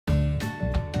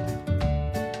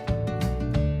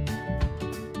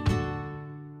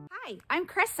I'm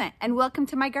Crescent and welcome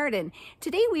to my garden.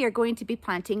 Today we are going to be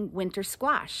planting winter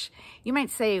squash. You might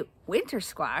say, winter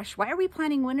squash? Why are we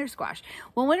planting winter squash?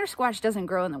 Well, winter squash doesn't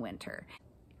grow in the winter.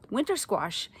 Winter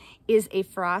squash is a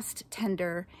frost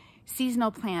tender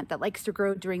seasonal plant that likes to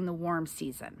grow during the warm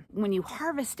season. When you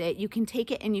harvest it, you can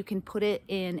take it and you can put it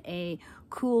in a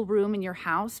cool room in your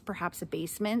house, perhaps a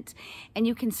basement, and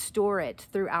you can store it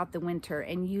throughout the winter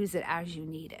and use it as you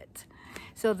need it.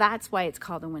 So that's why it's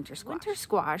called a winter squash. Winter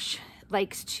squash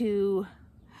likes to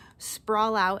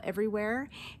sprawl out everywhere,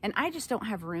 and I just don't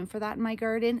have room for that in my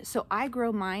garden, so I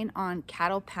grow mine on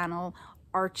cattle panel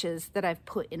arches that I've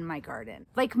put in my garden.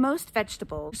 Like most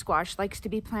vegetables, squash likes to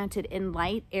be planted in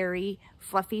light, airy,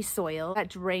 fluffy soil that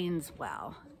drains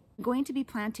well. I'm going to be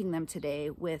planting them today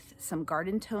with some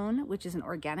garden tone, which is an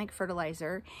organic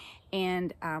fertilizer,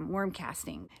 and worm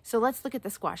casting. So let's look at the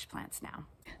squash plants now.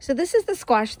 So this is the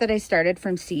squash that I started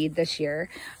from seed this year.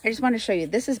 I just want to show you,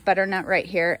 this is butternut right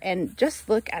here, and just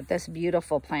look at this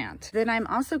beautiful plant. Then I'm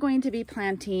also going to be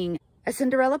planting a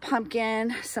Cinderella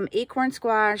pumpkin, some acorn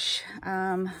squash,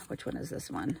 which one is this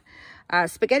one?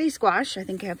 Spaghetti squash, I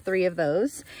think I have 3 of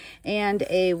those, and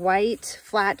a white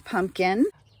flat pumpkin.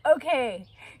 Okay,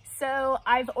 so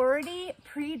I've already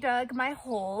pre-dug my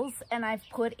holes and I've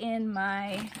put in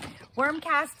my worm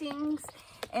castings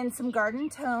and some garden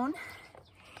tone.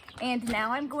 And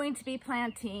now I'm going to be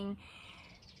planting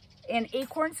an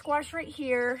acorn squash right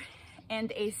here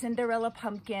and a Cinderella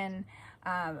pumpkin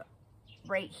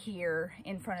right here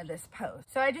in front of this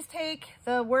post. So I just take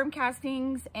the worm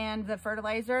castings and the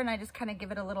fertilizer and I just kind of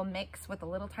give it a little mix with a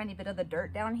little tiny bit of the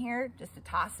dirt down here just to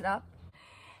toss it up.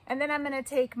 And then I'm going to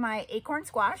take my acorn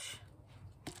squash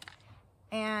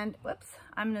and whoops,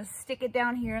 I'm going to stick it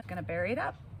down here. I'm going to bury it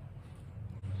up.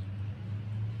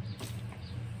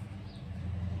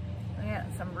 I got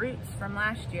some roots from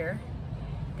last year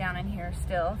down in here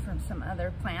still from some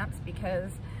other plants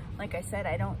because, like I said,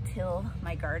 I don't till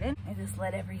my garden. I just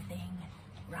let everything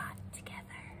rot together.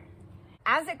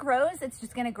 As it grows, it's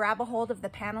just gonna grab a hold of the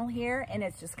panel here and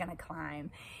it's just gonna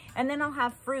climb. And then I'll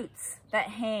have fruits that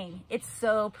hang. It's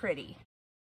so pretty.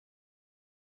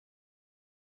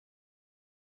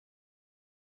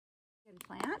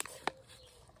 Plant.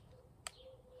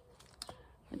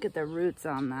 Look at the roots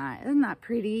on that. Isn't that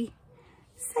pretty?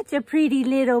 Such a pretty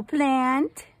little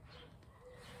plant.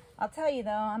 I'll tell you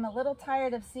though, I'm a little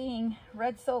tired of seeing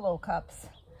red solo cups.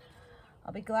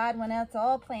 I'll be glad when it's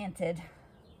all planted.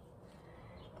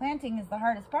 Planting is the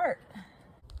hardest part.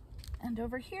 And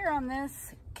over here on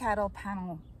this cattle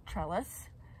panel trellis,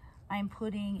 I'm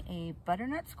putting a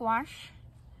butternut squash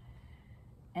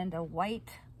and a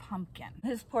white pumpkin.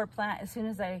 This poor plant, as soon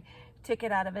as I took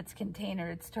it out of its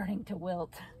container, it's starting to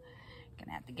wilt.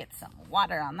 Gonna have to get some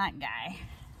water on that guy.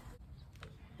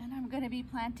 And I'm gonna be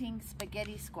planting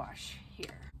spaghetti squash here.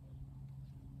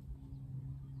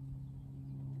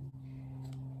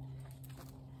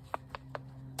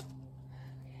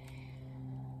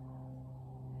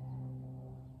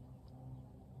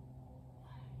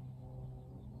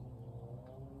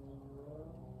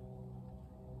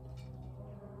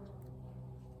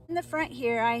 In the front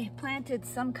here, I planted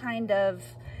some kind of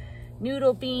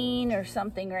noodle bean or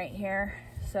something right here.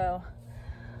 So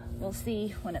we'll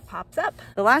see when it pops up.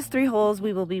 The last 3 holes,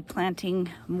 we will be planting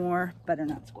more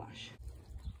butternut squash.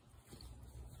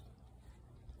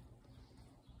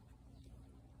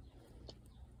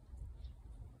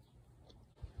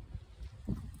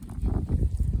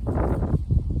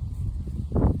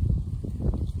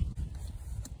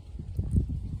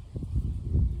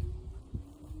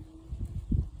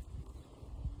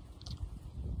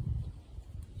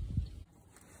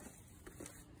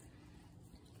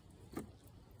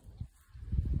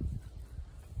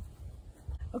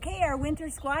 Okay, our winter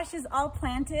squash is all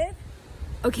planted.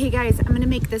 Okay guys, I'm gonna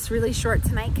make this really short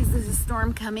tonight because there's a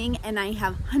storm coming and I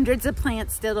have hundreds of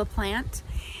plants still to plant.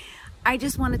 I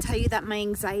just want to tell you that my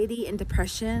anxiety and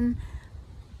depression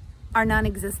are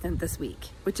non-existent this week,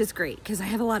 which is great because I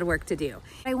have a lot of work to do.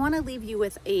 I want to leave you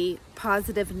with a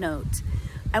positive note.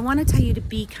 I want to tell you to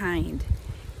be kind.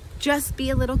 Just be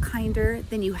a little kinder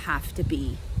than you have to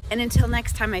be. And until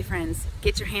next time, my friends,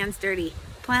 get your hands dirty.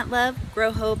 Plant love,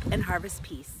 grow hope, and harvest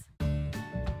peace.